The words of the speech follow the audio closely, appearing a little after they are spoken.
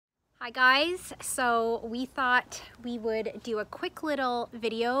Hi guys, so we thought we would do a quick little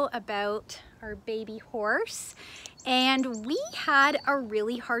video about our baby horse, and we had a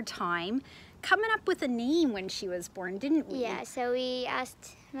really hard time coming up with a name when she was born, didn't we? Yeah, so we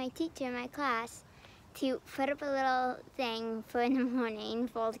asked my teacher in my class to put up a little thing for in the morning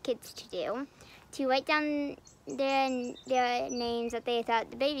for all the kids to do, to write down their names that they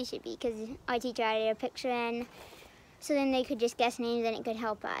thought the baby should be, because our teacher added a picture in, so then they could just guess names and it could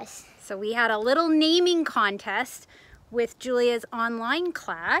help us. So we had a little naming contest with Julia's online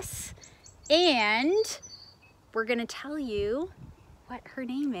class, and we're gonna tell you what her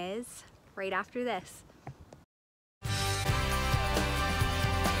name is right after this.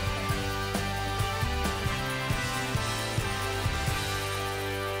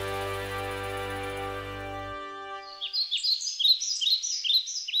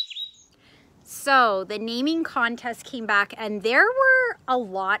 So the naming contest came back, and there were a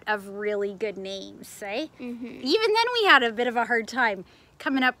lot of really good names, eh? Mm-hmm. Even then we had a bit of a hard time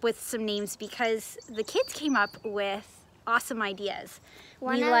coming up with some names because the kids came up with awesome ideas.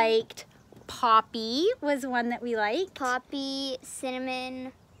 We liked Poppy was one that we liked. Poppy,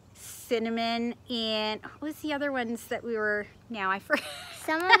 Cinnamon, and what was the other ones that we were, now I forget.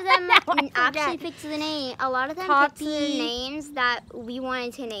 Some of them actually picked the name. A lot of them picked the names that we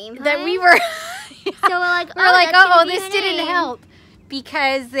wanted to name her. That we were, yeah. So we're like, oh, this didn't help,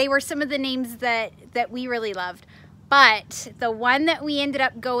 because they were some of the names that we really loved. But the one that we ended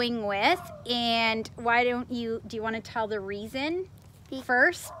up going with, and why don't you, do you want to tell the reason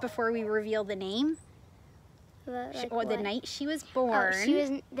first before we reveal the name? The night she was born.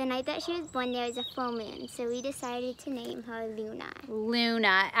 The night that she was born, there was a full moon, so we decided to name her Luna.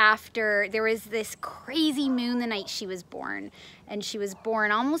 Luna, after there was this crazy moon the night she was born, and she was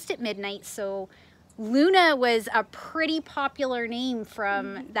born almost at midnight, so Luna was a pretty popular name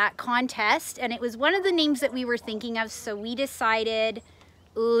from that contest, and it was one of the names that we were thinking of, so we decided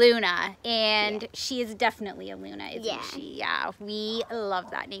Luna, and she is definitely a Luna, isn't she? Yeah, we love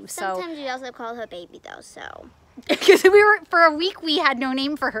that name. Sometimes we also call her Baby though, so. Because for a week we had no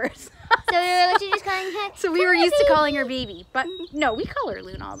name for her. So we were literally just calling her. So we were used to calling her Baby, but no, we call her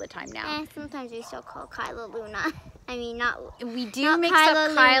Luna all the time now. And sometimes we still call Kyla Luna. I mean, not. We do mix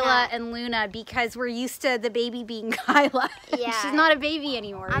up Kyla and Luna because we're used to the baby being Kyla. Yeah. She's not a baby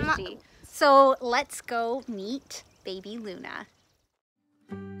anymore, is she? So let's go meet baby Luna.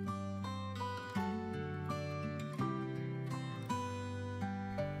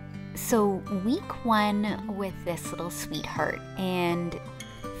 So week one with this little sweetheart, and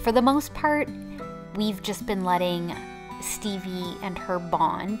for the most part we've just been letting Stevie and her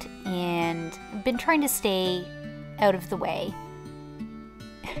bond and been trying to stay out of the way.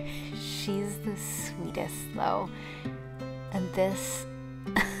 She's the sweetest though, and this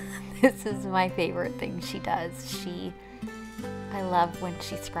is my favorite thing she does. I love when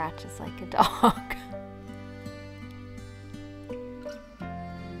she scratches like a dog.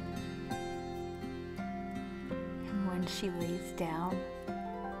 She lays down.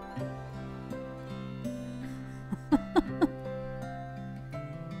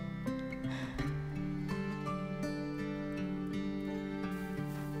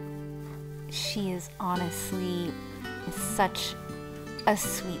 She is honestly such a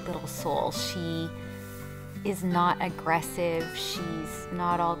sweet little soul. She is not aggressive. She's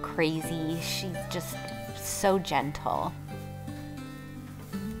not all crazy. She's just so gentle.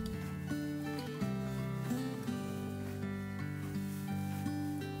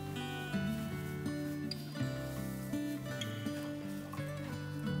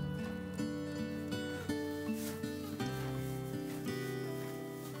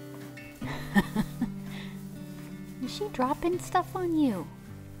 Is she dropping stuff on you?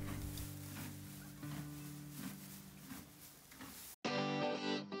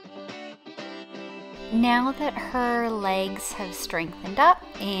 Now that her legs have strengthened up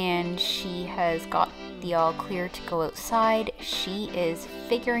and she has got the all clear to go outside, she is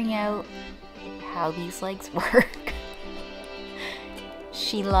figuring out how these legs work.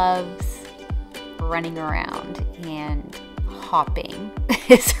 She loves running around, and hopping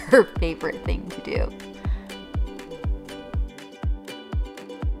is her favorite thing to do.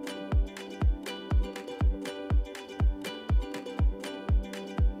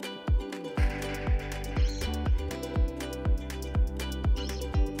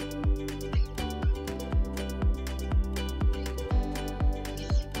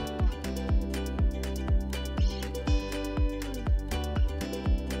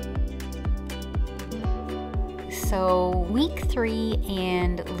 So week 3,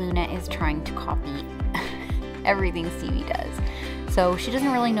 and Luna is trying to copy everything Stevie does. So she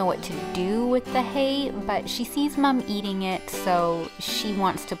doesn't really know what to do with the hay, but she sees Mom eating it, so she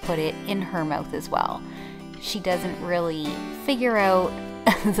wants to put it in her mouth as well. She doesn't really figure out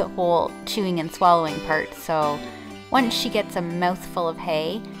the whole chewing and swallowing part, so once she gets a mouthful of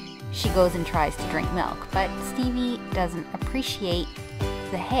hay, she goes and tries to drink milk. But Stevie doesn't appreciate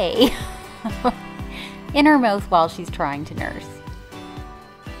the hay in her mouth while she's trying to nurse.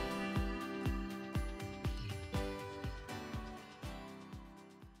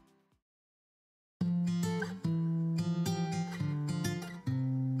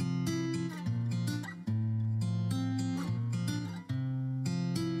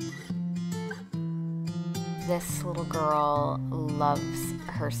 This little girl loves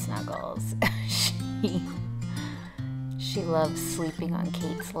her snuggles. She loves sleeping on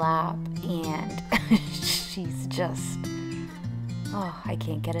Kate's lap, and she's just, oh, I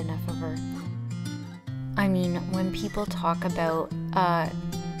can't get enough of her. I mean, when people talk about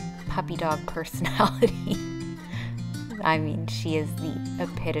puppy dog personality, I mean, she is the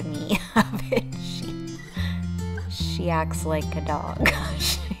epitome of it. She acts like a dog.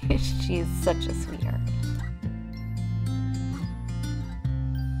 She is such a sweetheart.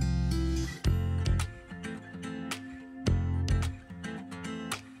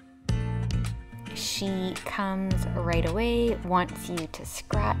 She comes right away, wants you to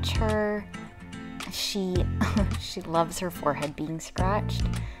scratch her. She loves her forehead being scratched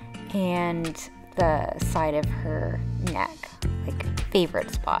and the side of her neck, like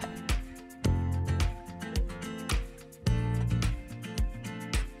favorite spot.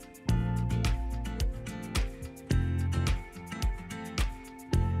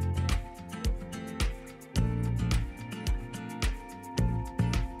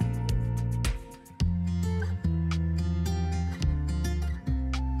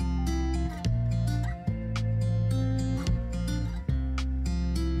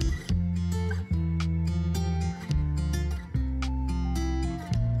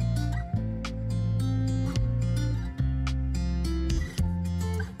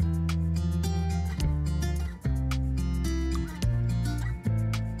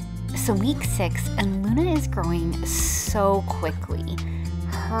 So week 6, and Luna is growing so quickly.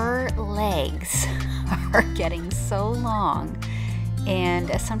 Her legs are getting so long,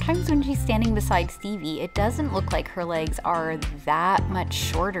 and sometimes when she's standing beside Stevie, it doesn't look like her legs are that much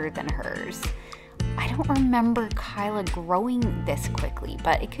shorter than hers. I don't remember Kyla growing this quickly,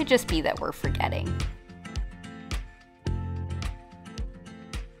 but it could just be that we're forgetting.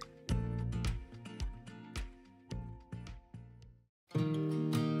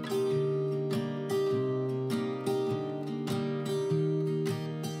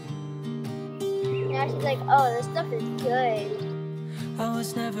 Now she's like, oh, this stuff is good. I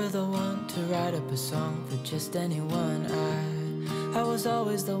was never the one to write up a song for just anyone. I was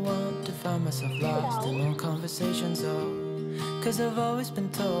always the one to find myself lost in long conversations. Oh, 'cause I've always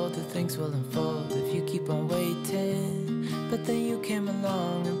been told that things will unfold if you keep on waiting. But then you came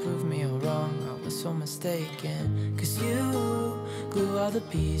along and proved me all wrong. I was so mistaken, 'cause you glue all the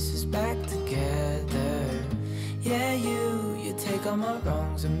pieces back together. Yeah, you take all my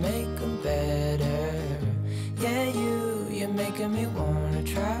wrongs and make them better. Yeah, you're making me wanna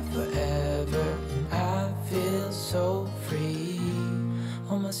try forever. And I feel so free,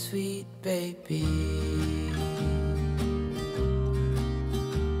 oh my sweet baby.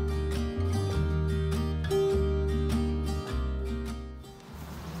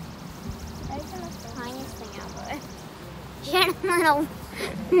 That's the most tiniest thing ever. She had a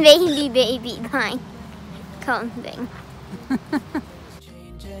little baby pine cone thing.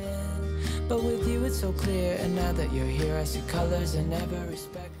 But with you it's so clear, and now that you're here I see colors I never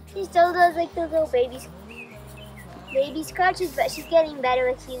respect. She still does like the little baby scratches, but she's getting better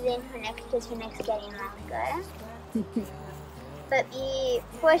with using her neck because her neck's getting longer. But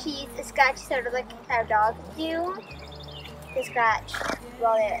before she used to scratch sort of like how dogs do, to scratch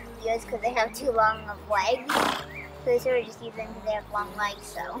while they're ears because they have too long of legs. So they sort of just use them because they have long legs,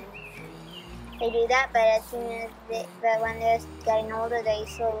 so they do that. But as soon as when they're getting older, they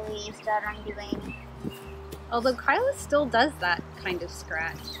slowly start undoing. Although Kyla still does that kind of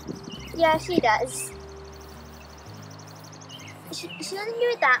scratch. Yeah, she does. She doesn't do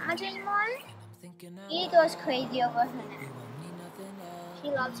it that much anymore. She goes crazy over her neck. She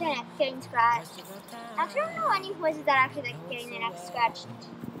loves her neck getting scratched. Actually, I don't know any horses that actually like getting their neck scratched.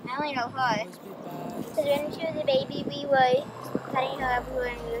 I only know her. Because when she was a baby, we were cutting her everywhere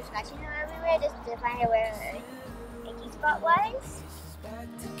and we were scratching her everywhere just to find out where her icky spot was.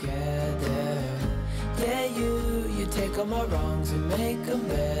 Together. Yeah, you take all my wrongs and make them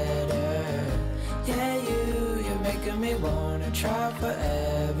better. Yeah, you're making me wanna try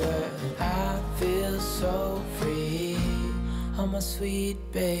forever. And I feel so free. I'm a sweet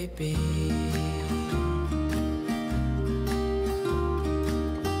baby.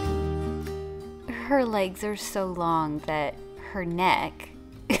 Her legs are so long that her neck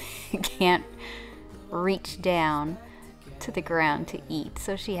can't reach down to the ground to eat,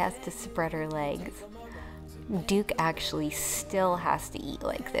 so she has to spread her legs. Duke actually still has to eat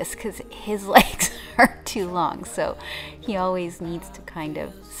like this because his legs are too long, so he always needs to kind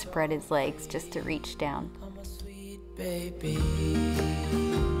of spread his legs just to reach down. I'm a sweet baby.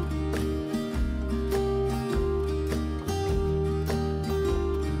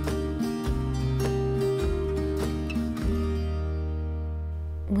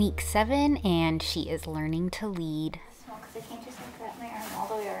 Week 7, and she is learning to lead. Small, because I can't just like wrap my arm all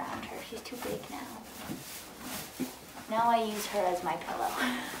the way around her. She's too big now. Now I use her as my pillow.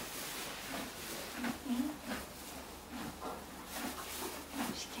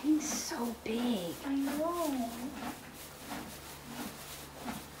 She's getting so big. I know.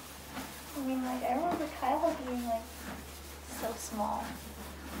 I mean, like, I remember Kyla being like so small.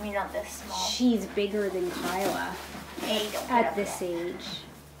 I mean, not this small. She's bigger than Kyla Hey, don't get at up this there. age.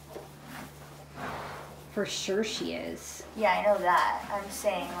 For sure she is. Yeah, I know that. I'm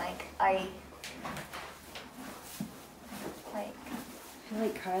saying, like, I feel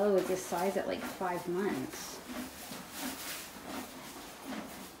like Kyla was this size at like 5 months.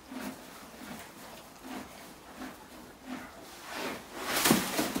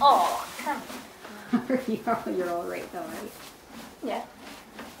 oh, come on. You're all right though, right? Yeah.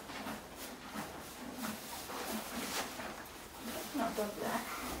 No, don't do that.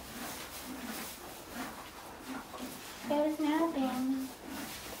 I was napping.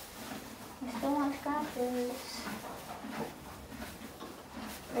 I still want scratches.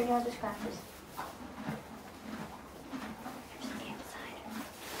 Or no, the scratches. There's the inside.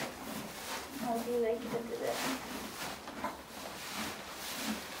 I'll do like this.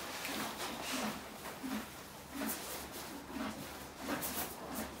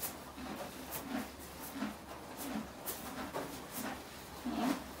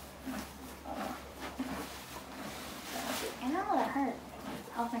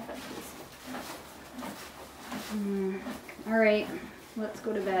 All right, let's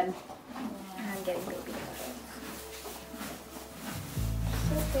go to bed. I'm getting baby clothes.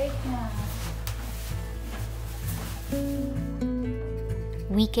 So big now.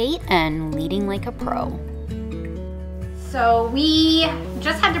 Week 8 and leading like a pro. So we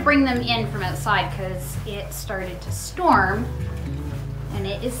just had to bring them in from outside because it started to storm and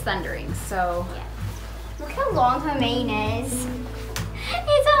it is thundering. So Yeah. Look how long her mane is.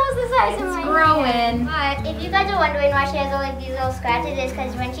 It's almost the size of my it's growing. hand. But if you guys are wondering why she has all like these little scratches, it's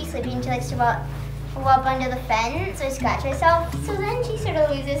because when she's sleeping, she likes to go up under the fence or scratch herself. So then she sort of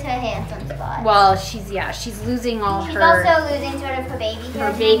loses her handsome spot. Well, she's losing all She's her also losing sort of her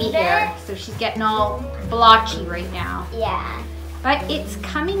baby hair. hair. So she's getting all blotchy right now. Yeah. But it's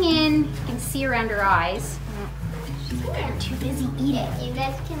coming in. You can see around her eyes. She's too busy eating. You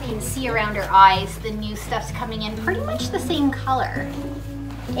guys can You can maybe. see around her eyes the new stuff's coming in pretty much the same color.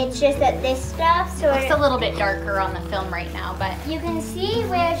 It's just that this stuff sort It's a of. little bit darker on the film right now, but You can see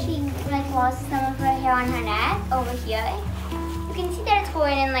where she like lost some of her hair on her neck over here. You can see that it's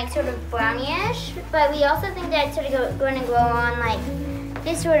going in like sort of brownish, but we also think that it's sort of going to grow on like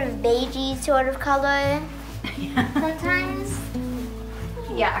this sort of beigey sort of color sometimes.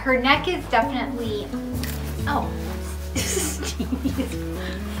 yeah, her neck is definitely. Oh, Stevie's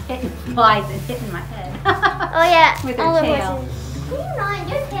hitting flies and hitting my head. Oh yeah, With her all the tail. horses. You're not,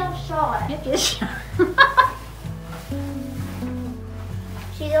 your tail's short. It is sharp.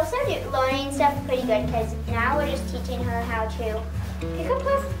 She's also learning stuff pretty good because now we're just teaching her how to pick up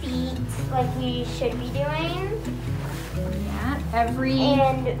her feet like we should be doing. Yeah, every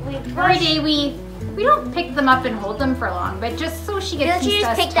And we day we don't pick them up and hold them for long, but just so she gets Don't you used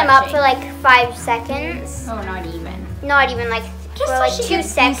to just us pick them up touching. for like 5 seconds? Oh, not even. Not even like Just for so like she 2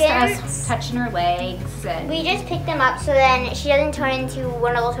 gets used to us seconds. touching her legs and. We just pick them up so then she doesn't turn into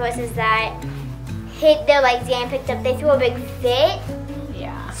one of those horses that hit their legs and picked up. They threw a big fit.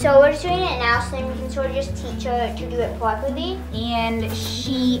 Yeah. So we're just doing it now so then we can sort of just teach her to do it properly. And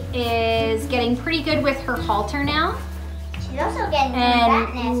she is getting pretty good with her halter now She's also getting some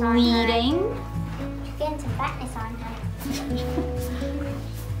fatness and on her. leading. She's getting some fatness on her.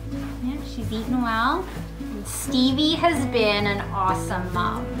 Yeah, she's eating well. And Stevie has been an awesome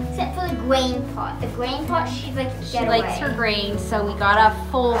mom. Except for the grain part. The grain part, she's like, She get likes away. her grain, so we got a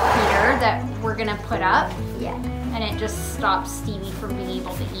full feeder that we're gonna put up, Yeah. and it just stops Stevie from being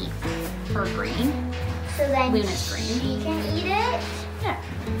able to eat her grain. so then Luna's brain. she can eat it. Yeah.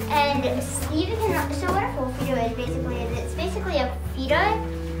 And Stevie can. So what a full feeder is basically it's basically a feeder,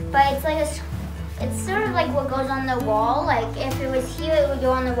 but it's like it's sort of like what goes on the wall. Like if it was here, it would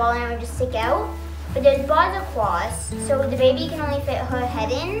go on the wall and it would just stick out. But there's bars across, so the baby can only fit her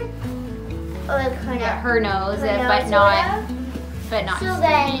head in, or like her nose, but not. So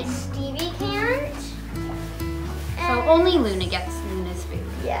then Stevie can't. So only Luna gets Luna's food.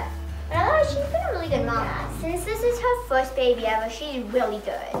 Yeah. But otherwise, she's been a really good mom. Since this is her first baby ever, she's really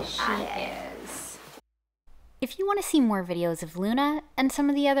good. She is. If you want to see more videos of Luna and some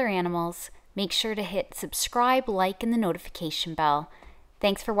of the other animals, make sure to hit subscribe, like, and the notification bell.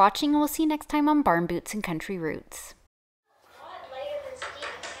 Thanks for watching, and we'll see you next time on Barn Boots and Country Roots.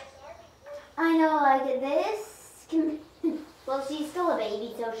 I know, like this. Well, she's still a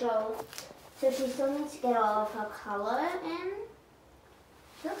baby, so she still needs to get all of her color in.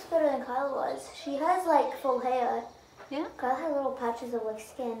 She looks better than Kyle was. She has like full hair. Yeah? Kyle had little patches of like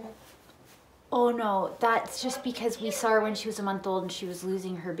skin. Oh no, that's just because we saw her when she was a month old and she was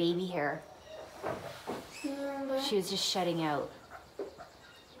losing her baby hair. Remember? She was just shedding out.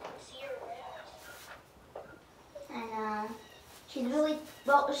 I know. She's really,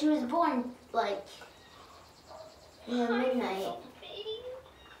 well, she was born like midnight.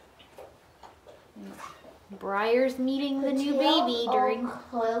 Briar's meeting the new baby during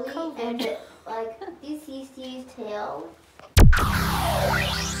curly COVID. And like, you see Steve's tail?